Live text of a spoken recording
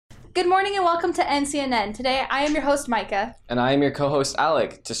Good morning and welcome to Ncnn. Today I am your host Micah. And I am your co-host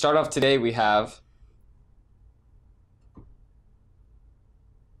Alec. To start off today we have...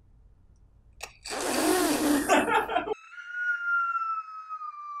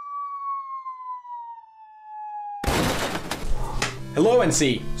 Hello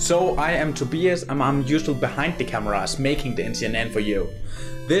NC, so I am Tobias and I'm usually behind the cameras making the Ncnn for you.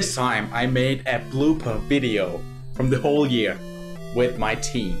 This time I made a blooper video from the whole year with my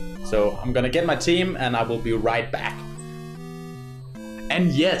team. So I'm gonna get my team and I will be right back.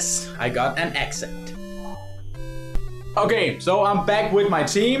 And yes, I got an accent. Okay, so I'm back with my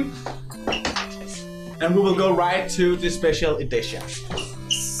team and we will go right to the special edition.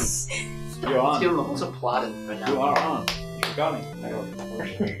 You're on. You are on. Got me.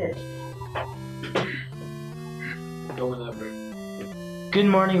 Good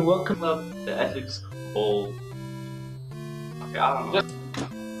morning, welcome up to Essex Bowl. Okay, I don't know.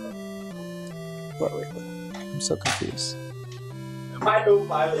 Wait. I'm so confused.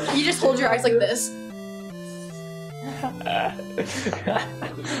 You just hold your eyes like this.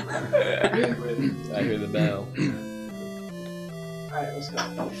 I hear the bell. Alright, let's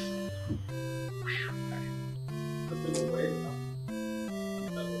go.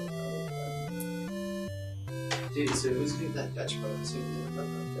 Dude, so who's getting that Dutch bro?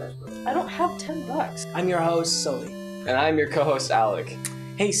 I don't have $10. I'm your host, Sully. And I'm your co-host Alec.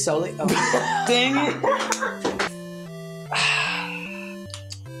 Hey, Sully. Oh, dang it.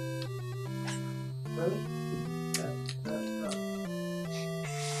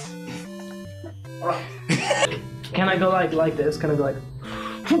 Can I go like this? Can I go like...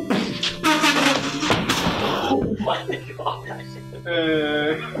 Oh my god.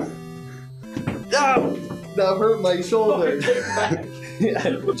 That hurt my shoulder.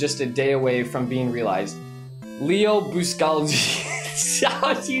 Just a day away from being realized. Leo Buscaldi.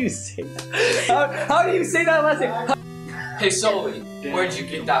 How do you say that? How do you say that last name? Hey Sully, where'd you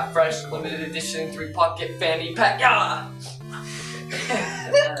get that fresh limited edition 3-pocket fanny pack? Yeah!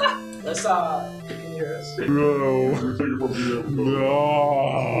 Let's you can hear us. No.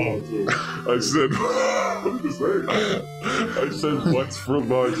 I said what's for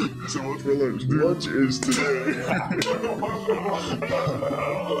lunch? So what's for lunch? Lunch is today.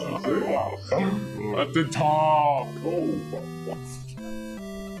 At the top.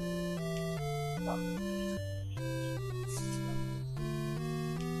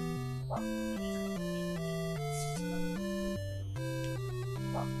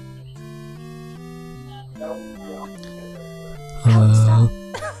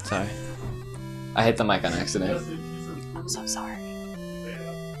 Sorry. I hit the mic on accident. I'm so sorry.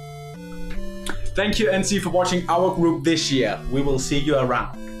 Thank you NC for watching our group this year. We will see you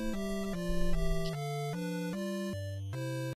around.